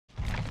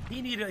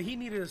He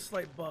needed a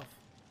slight buff.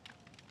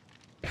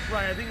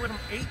 Right, I think it went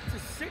from 8 to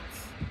 6.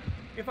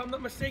 If I'm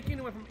not mistaken,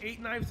 it went from 8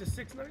 knives to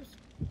 6 knives.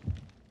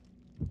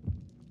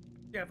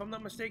 Yeah, if I'm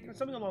not mistaken,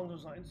 something along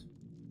those lines.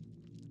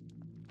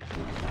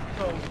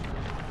 So,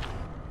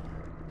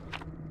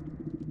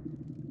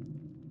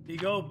 here you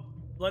go.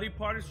 Bloody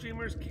Party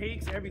streamers,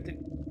 cakes,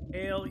 everything.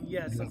 Hell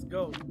yes, let's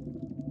go.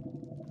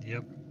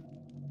 Yep.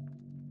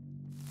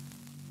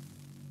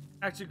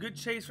 Actually, good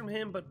chase from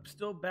him, but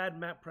still bad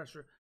map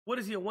pressure. What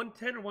is he, a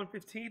 110 or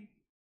 115?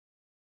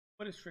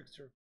 What is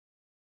Trickster?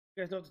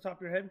 You guys know at the top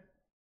of your head?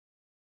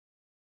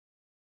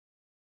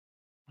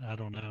 I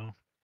don't know.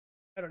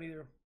 I don't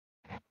either.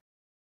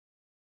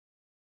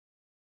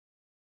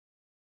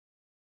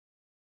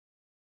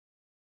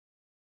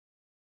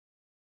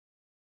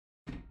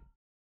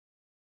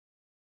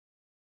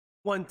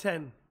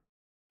 $110.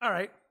 All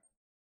right.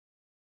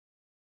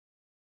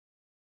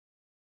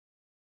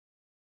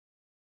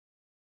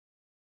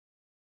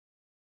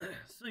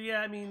 So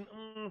yeah, I mean,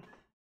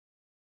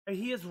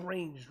 he has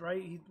range,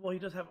 right? He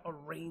does have a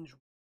range.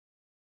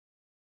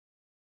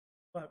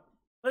 But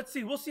let's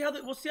see. We'll see how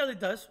it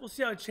does. We'll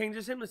see how it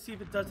changes him. Let's see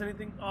if it does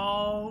anything.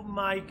 Oh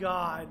my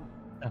god.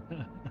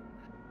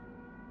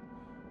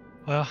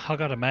 Well, I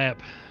got a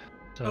map.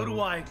 So do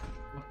I.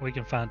 We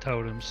can find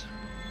totems.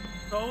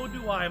 So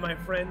do I, my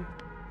friend.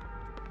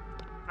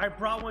 I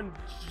brought one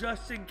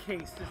just in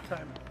case this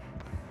time.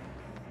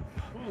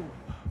 Ooh.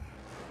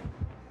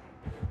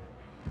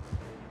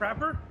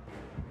 Trapper?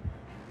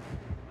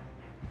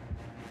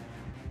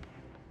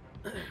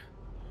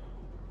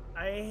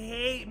 I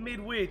hate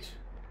Midwich.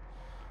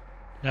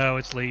 No,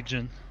 it's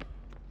Legion.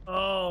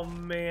 Oh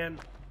man.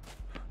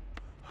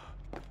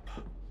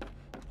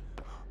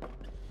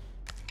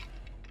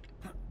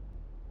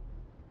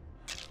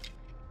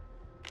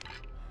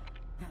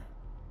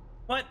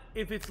 But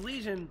if it's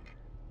Legion,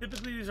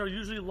 typically these are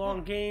usually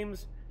long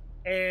games,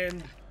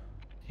 and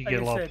You like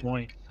get a I lot said, of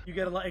points. You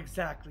get a lot,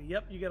 exactly.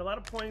 Yep, you get a lot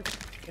of points,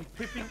 and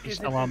pipping He's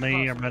isn't still on me.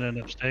 I'm impossible.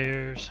 running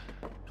upstairs.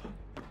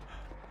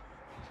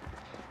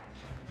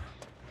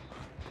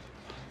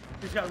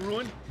 He's got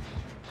Ruin.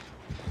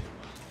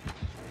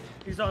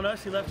 He's on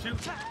us. He left you.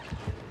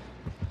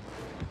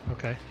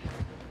 Okay.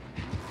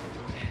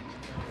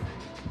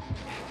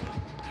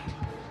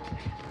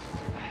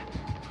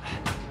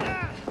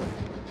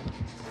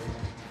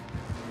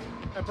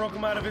 I broke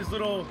him out of his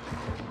little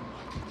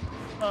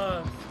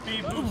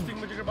speed boosting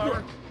Majigger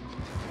Bomber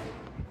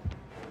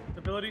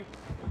ability.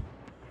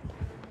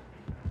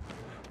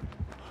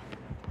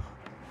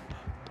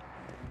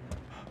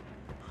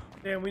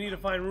 Damn, we need to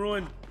find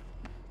Ruin.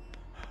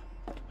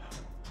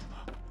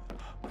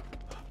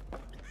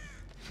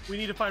 We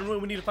need to find Ruin.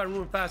 We need to find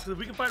Ruin fast. Because if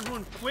we can find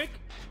Ruin quick,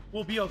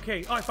 we'll be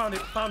okay. Oh, I found it.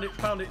 Found it.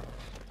 Found it.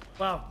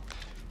 Wow.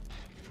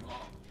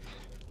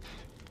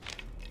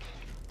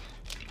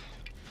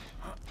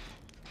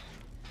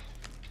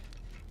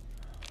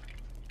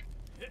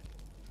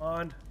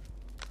 On.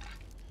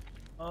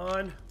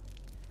 On.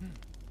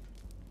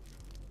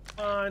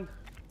 On.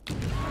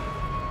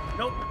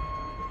 Nope.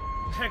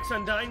 Hex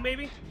Undying,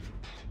 maybe?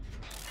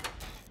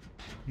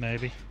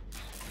 Maybe.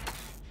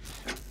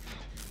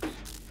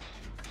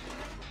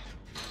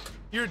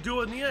 You're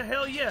doing Nia?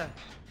 Hell yeah.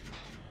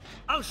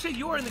 Oh shit,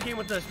 you are in the game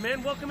with us,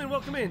 man. Welcome in,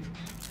 welcome in.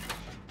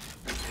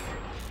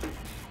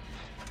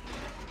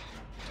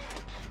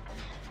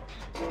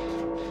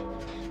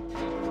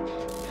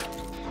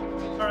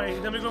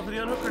 Alright, then we go for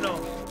the unhook or no?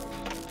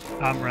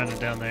 I'm running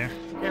down there.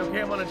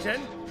 Okay, I'm on a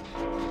 10.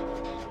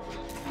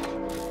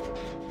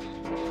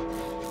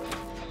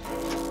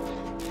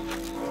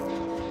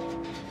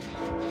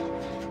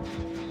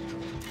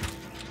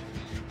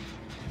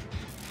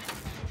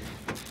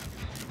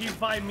 He's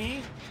by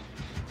me.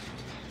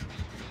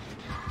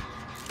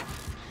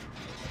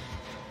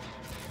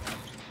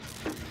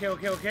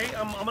 Okay.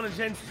 I'm on a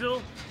gen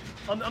still.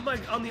 I'm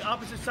like on the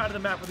opposite side of the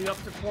map, on the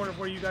opposite corner of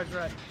where you guys are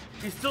at.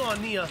 He's still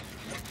on Nia.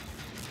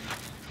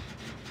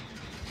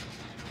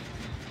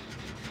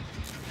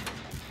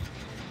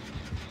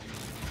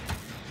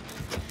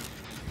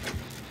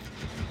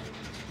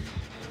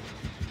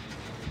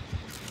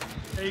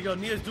 There you go.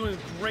 Nia's doing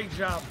a great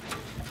job.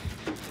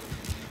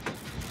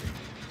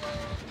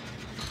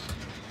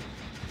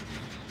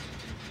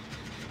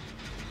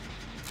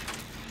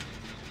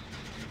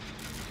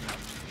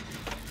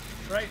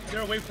 Right,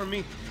 they're away from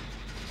me.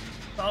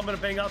 So I'm gonna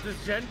bang out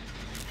this gen.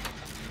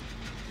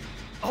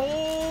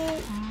 Oh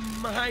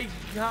my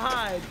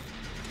god.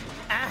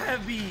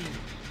 Abby.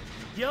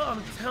 Yo,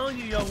 I'm telling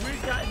you, yo,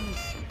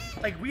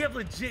 we have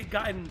legit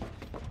gotten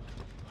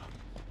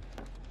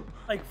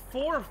like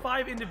 4 or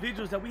 5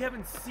 individuals that we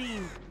haven't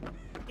seen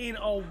in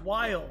a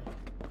while.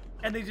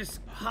 And they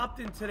just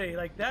popped in today.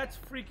 Like, that's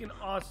freaking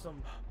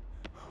awesome.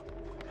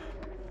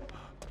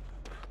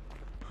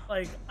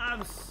 Like,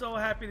 I'm so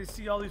happy to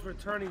see all these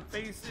returning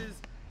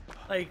faces.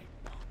 Like,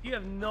 you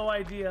have no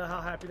idea how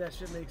happy that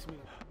shit makes me.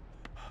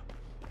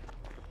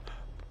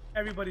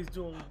 Everybody's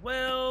doing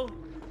well.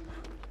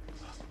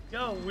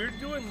 Yo, we're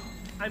doing,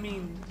 I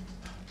mean...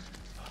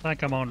 I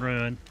think I'm on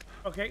Ruin.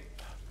 Okay.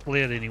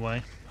 Lid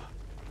anyway.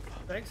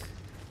 Thanks.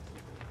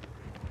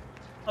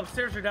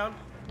 Upstairs or down?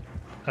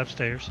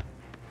 Upstairs.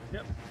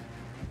 Yep.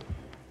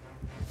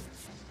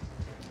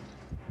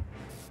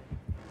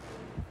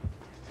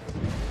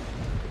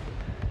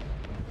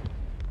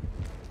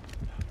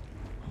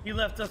 He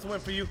left us and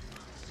went for you.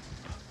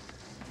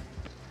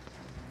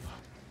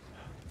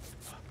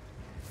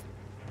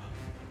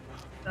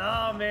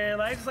 Oh man,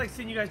 I just like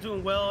seeing you guys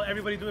doing well,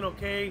 everybody doing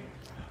okay.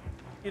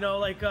 You know,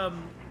 like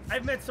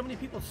I've met so many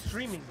people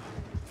streaming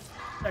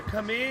that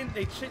come in,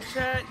 they chit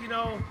chat, you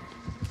know.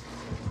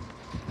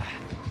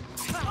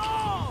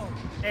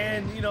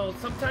 And you know,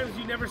 sometimes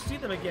you never see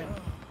them again.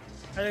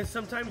 And then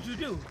sometimes you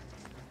do.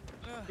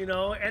 You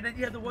know, and then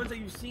you have the ones that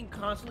you've seen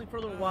constantly for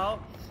a little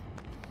while.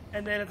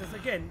 And then it's just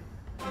again.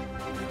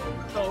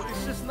 So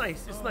it's just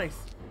nice, it's nice.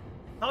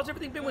 How's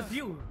everything been with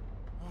you?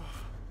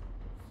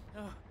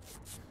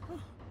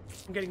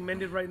 I'm getting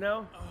mended right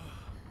now.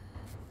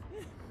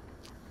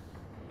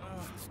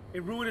 Hey,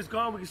 Ruin is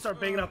gone, we can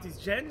start banging out these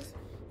gens.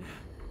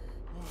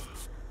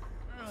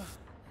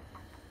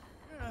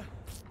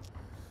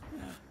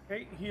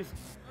 Okay, he is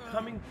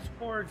coming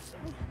towards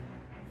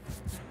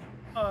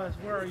us.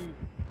 Where are you?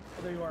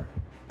 Oh, there you are.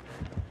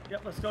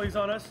 Yep, let's go. He's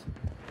on us.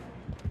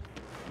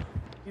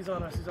 He's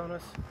on us. He's on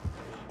us.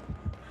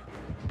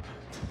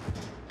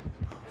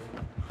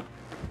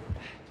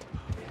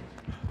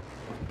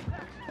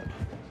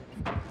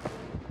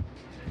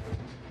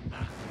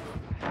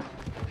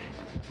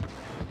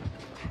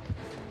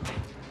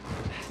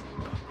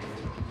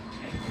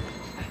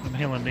 I'm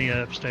healing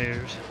Nia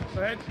upstairs.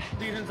 Go ahead.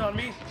 Legion's on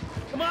me.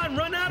 Come on,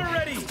 run out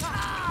already!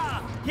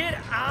 Get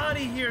out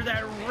of here,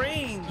 that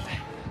range!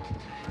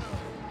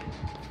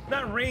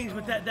 Not range,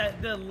 but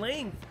the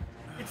length.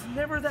 It's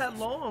never that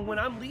long when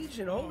I'm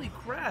Legion. Holy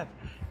crap.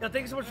 Now,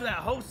 thanks so much for that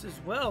host as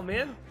well,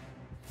 man.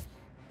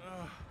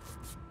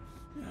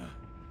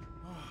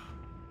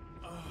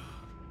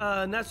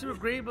 Not super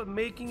great, but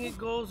making it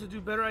goals to do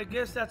better, I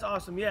guess. That's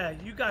awesome. Yeah,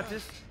 you got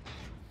this.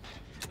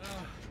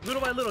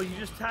 Little by little, you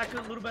just tackle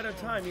it a little bit at a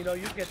time. You know,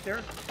 you get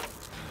there.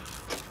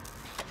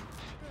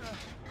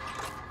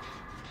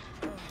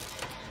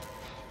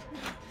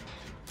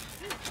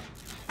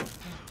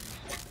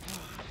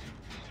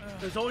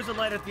 There's always a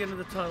light at the end of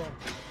the tunnel.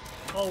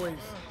 Always.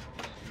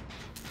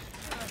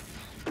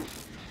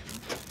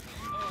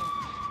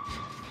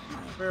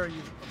 Where are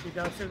you? Okay,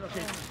 downstairs?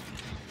 Okay.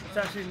 It's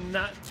actually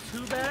not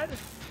too bad.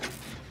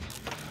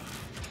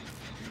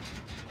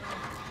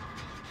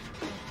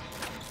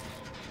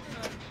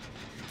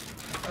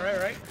 Alright,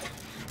 right.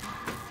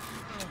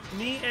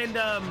 Me and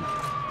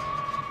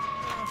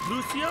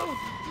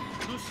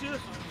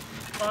Lucius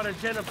on a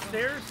gen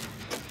upstairs.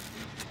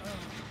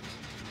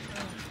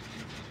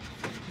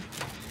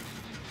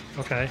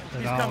 Okay.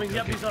 He's coming.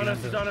 Yep, he's on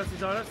us. He's on us.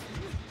 He's on us.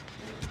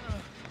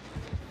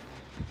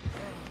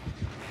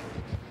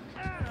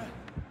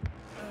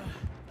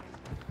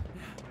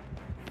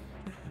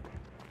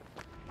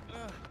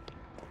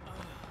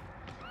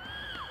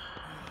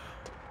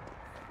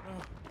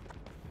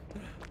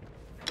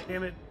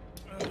 Damn it.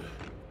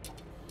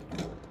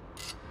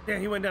 Yeah,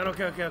 he went down.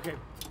 Okay.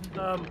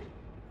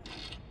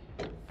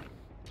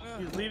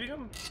 He's leaving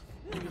him?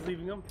 He's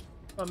leaving him.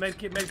 Oh,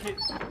 medkit.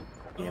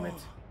 Damn it.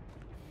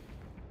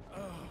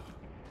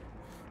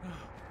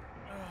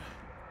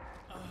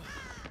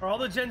 Are all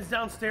the gens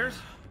downstairs?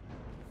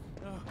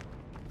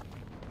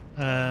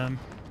 I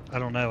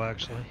don't know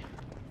actually.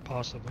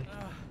 Possibly.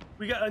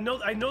 We got. I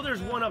know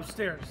there's one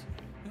upstairs,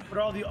 but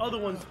are all the other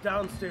ones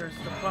downstairs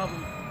the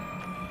problem?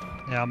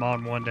 Yeah, I'm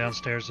on one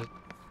downstairs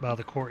by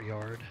the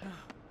courtyard.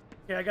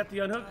 Okay, I got the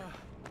unhook.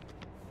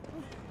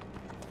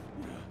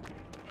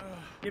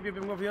 Yep,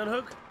 go for the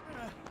unhook.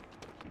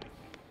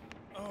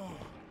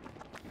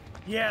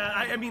 Yeah,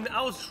 I mean,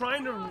 I was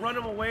trying to run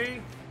him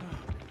away.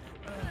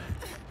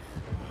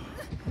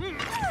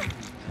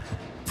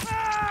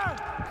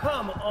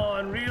 Come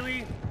on,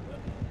 really?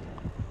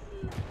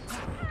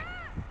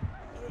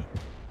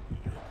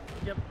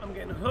 Yep, I'm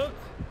getting hooked.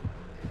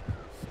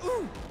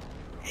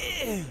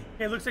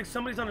 Okay, looks like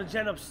somebody's on a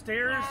gen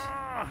upstairs.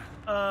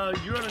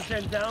 You're on a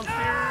gen downstairs.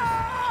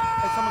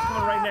 And someone's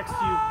coming right next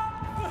to you.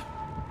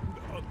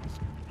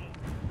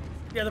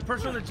 Yeah, the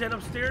person on the gen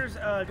upstairs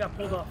got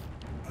pulled off.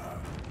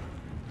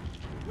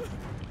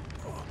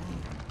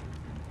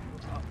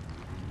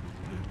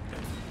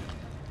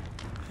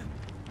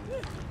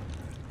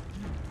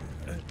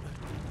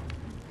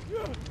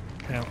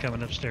 Okay, I'm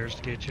coming upstairs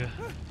to get you.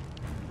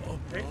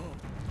 Okay.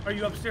 Are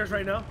you upstairs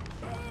right now?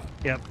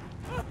 Yep.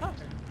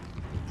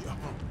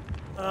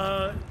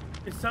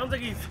 It sounds like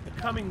he's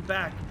coming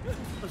back.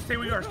 So stay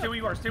where you are, stay where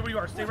you are, stay where you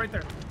are, stay right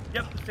there.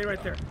 Yep, stay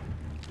right there.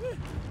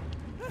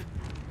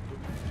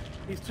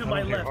 He's to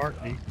my left.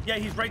 Heartbeat. Yeah,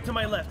 he's right to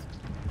my left.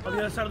 On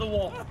the other side of the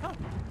wall.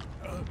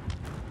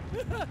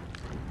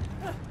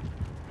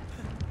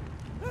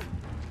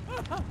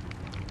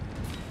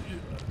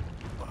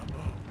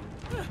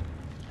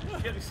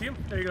 Yeah, you see him?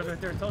 There he goes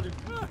right there, I told you.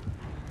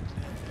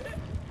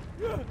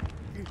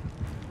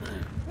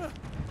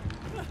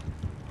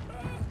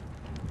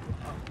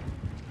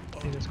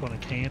 It's going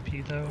to camp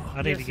you though.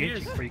 I need to get you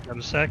before you go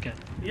to second.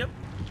 Yep.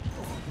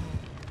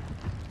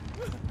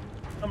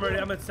 I'm ready.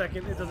 I'm at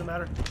second. It doesn't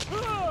matter.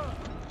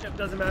 Yep,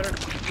 doesn't matter.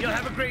 Yo,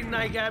 have a great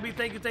night, Gabby.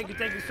 Thank you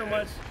so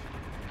much.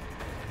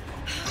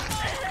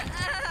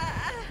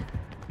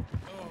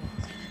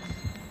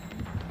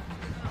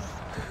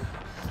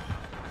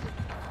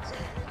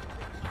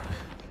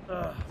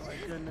 Oh my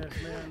goodness,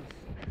 man.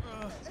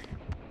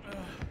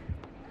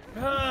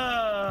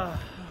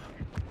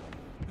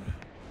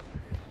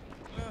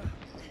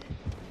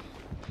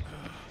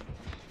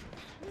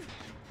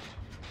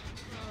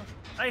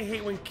 I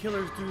hate when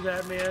killers do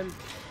that, man.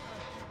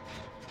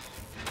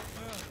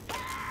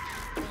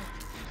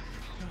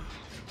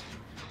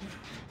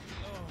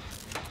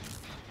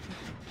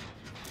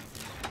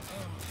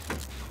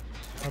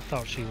 I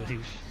thought she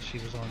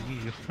was on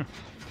you.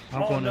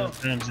 I'm going to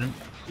the dungeon.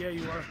 Yeah,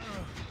 you are.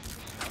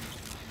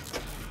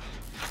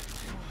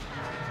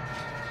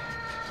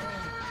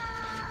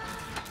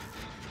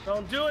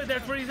 Don't do it.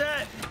 That's where he's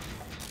at.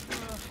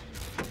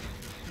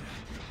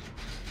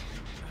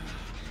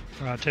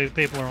 All right, 2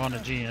 people are on a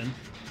gen.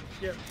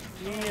 Yep,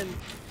 me and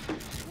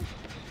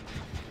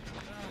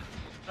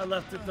I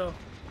left it though.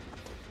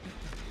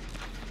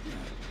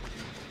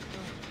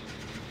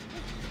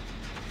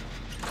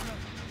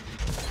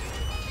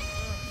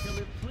 Kill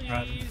it, please. All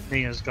right,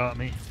 Mia's got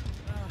me.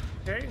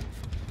 Okay.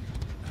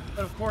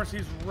 But of course,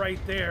 he's right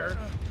there.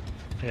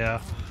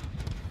 Yeah.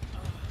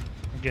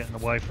 I'm getting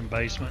away from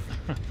basement.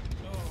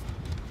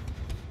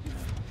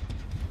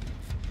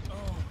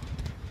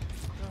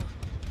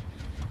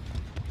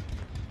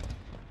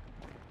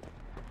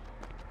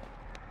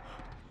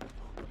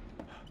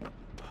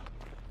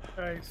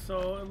 Alright,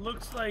 so it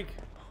looks like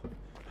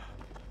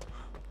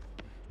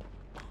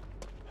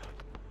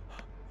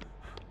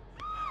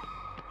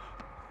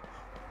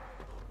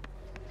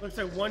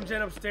one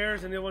gen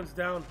upstairs and the other one's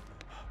down.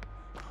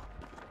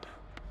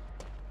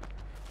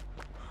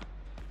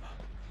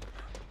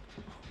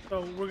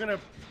 So we're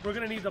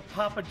gonna need to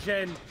pop a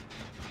gen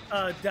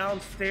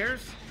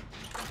downstairs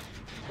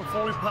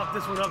before we pop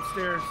this one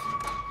upstairs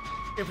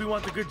if we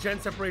want the good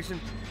gen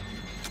separation.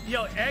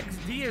 Yo,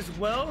 XD as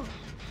well.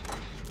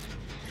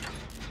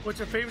 What's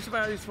your favorite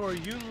survivors for?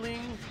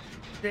 Yunling,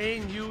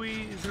 Dane,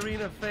 Yui,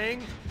 Zarina,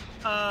 Fang.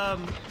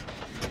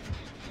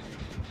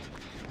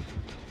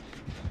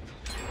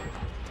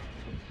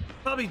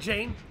 Probably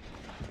Jane.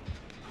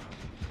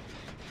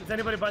 Does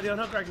anybody buy the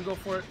unhook or I can go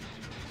for it?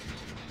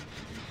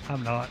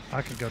 I'm not.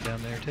 I can go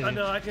down there too.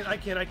 No, I can. I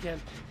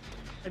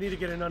need to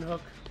get an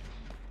unhook.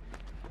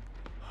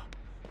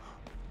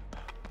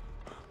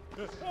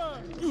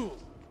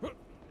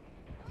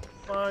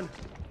 Come on.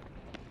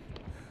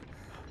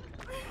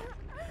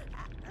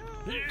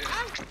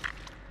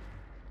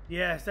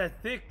 Yes,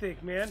 that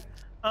thick, man.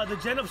 The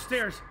gen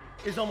upstairs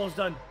is almost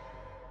done.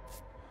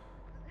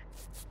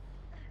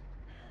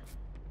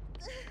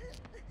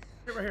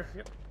 Right here.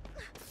 Yep.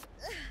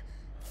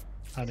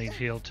 I need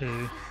heal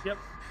too. Yep.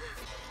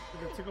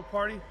 We can tickle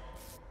party.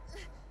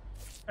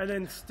 And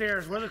then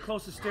stairs. Where are the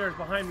closest stairs?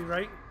 Behind me,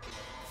 right?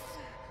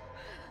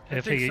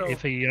 If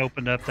he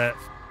opened up that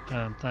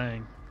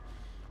thing,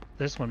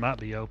 this one might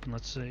be open.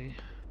 Let's see.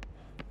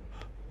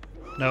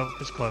 No,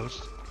 it's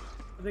closed.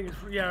 I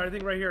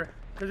think right here.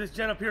 Because this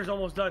gen up here is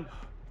almost done.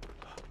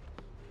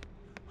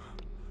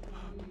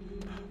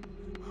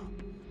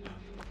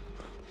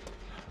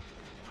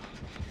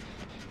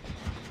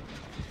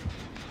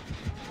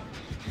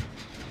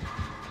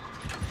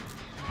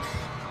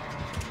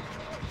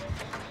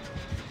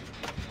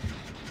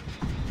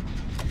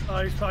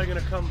 Oh, he's probably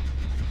gonna come.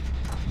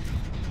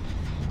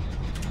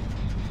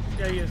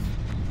 Yeah, he is.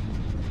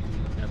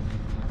 Yep.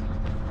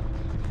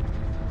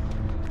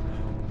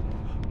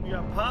 You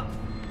got pop?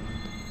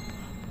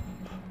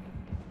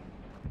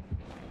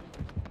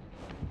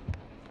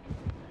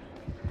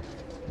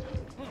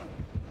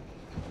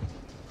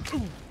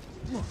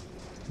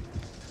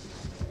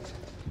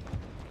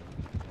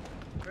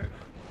 Okay.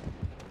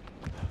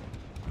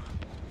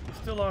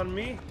 Still on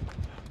me.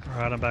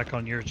 All right, I'm back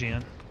on your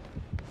gen.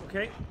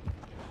 Okay.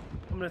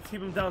 I'm gonna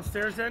keep him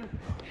downstairs then.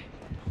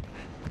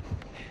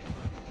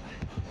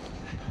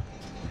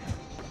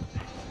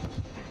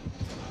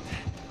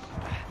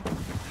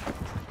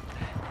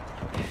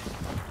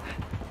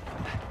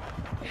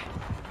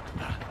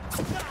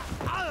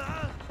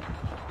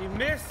 You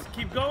missed.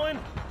 Keep going.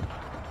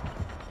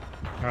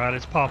 All right,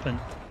 it's popping.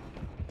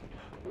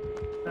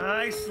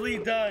 Nicely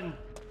done.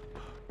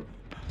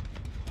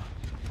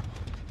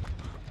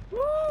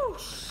 Woo!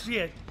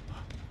 Shit.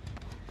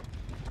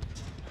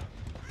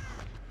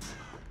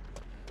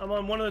 I'm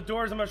on one of the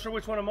doors. I'm not sure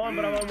which one I'm on,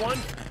 but I'm on one.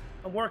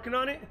 I'm working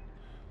on it.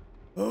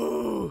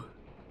 Ooh.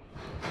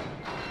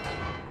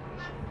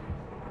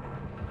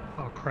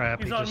 Oh crap,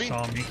 He's he on just me.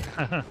 saw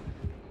me.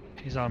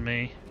 He's on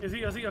me. Is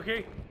he?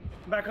 Okay.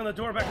 Back on the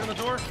door.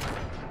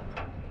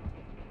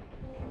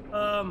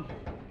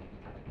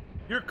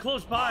 You're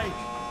close by.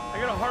 I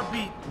got a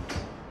heartbeat.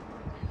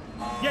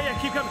 Yeah,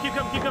 keep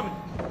coming.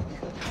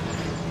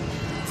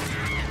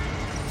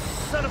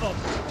 Son of a...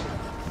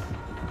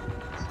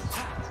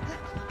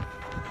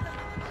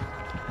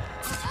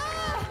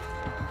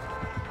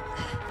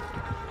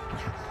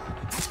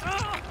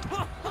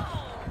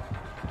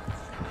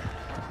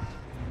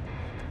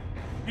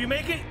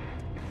 make it?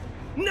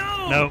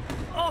 No! Nope.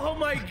 Oh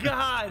my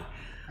god!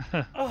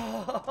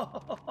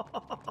 Oh.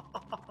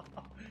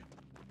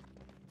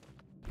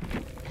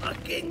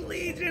 Fucking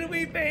Legion,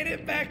 we made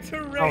it back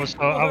to rank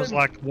I was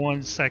like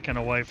 1 second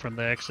away from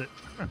the exit.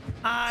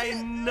 I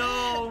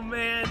know,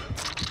 man.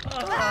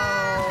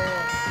 Oh.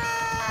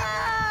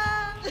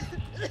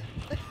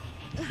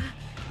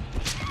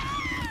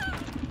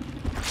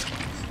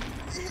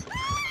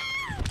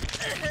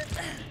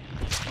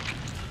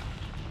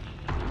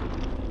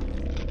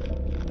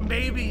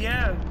 Maybe,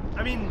 yeah.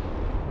 I mean,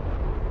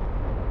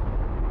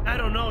 I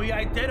don't know. Yeah,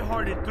 I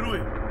dead-hearted through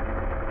it.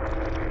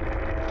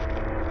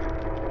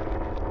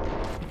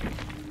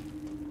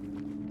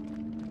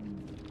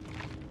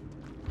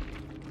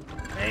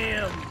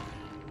 Damn.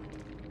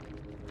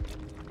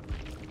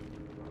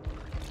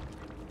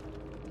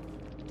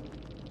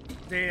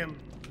 Damn.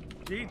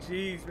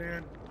 GG's,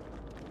 man.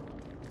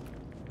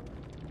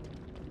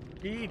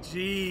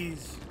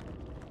 GG's.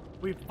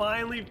 We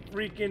finally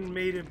freaking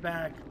made it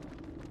back.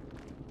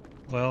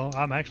 Well,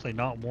 I'm actually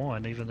not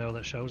 1, even though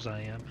that shows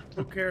I am.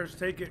 Who cares?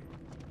 Take it.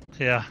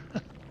 Yeah.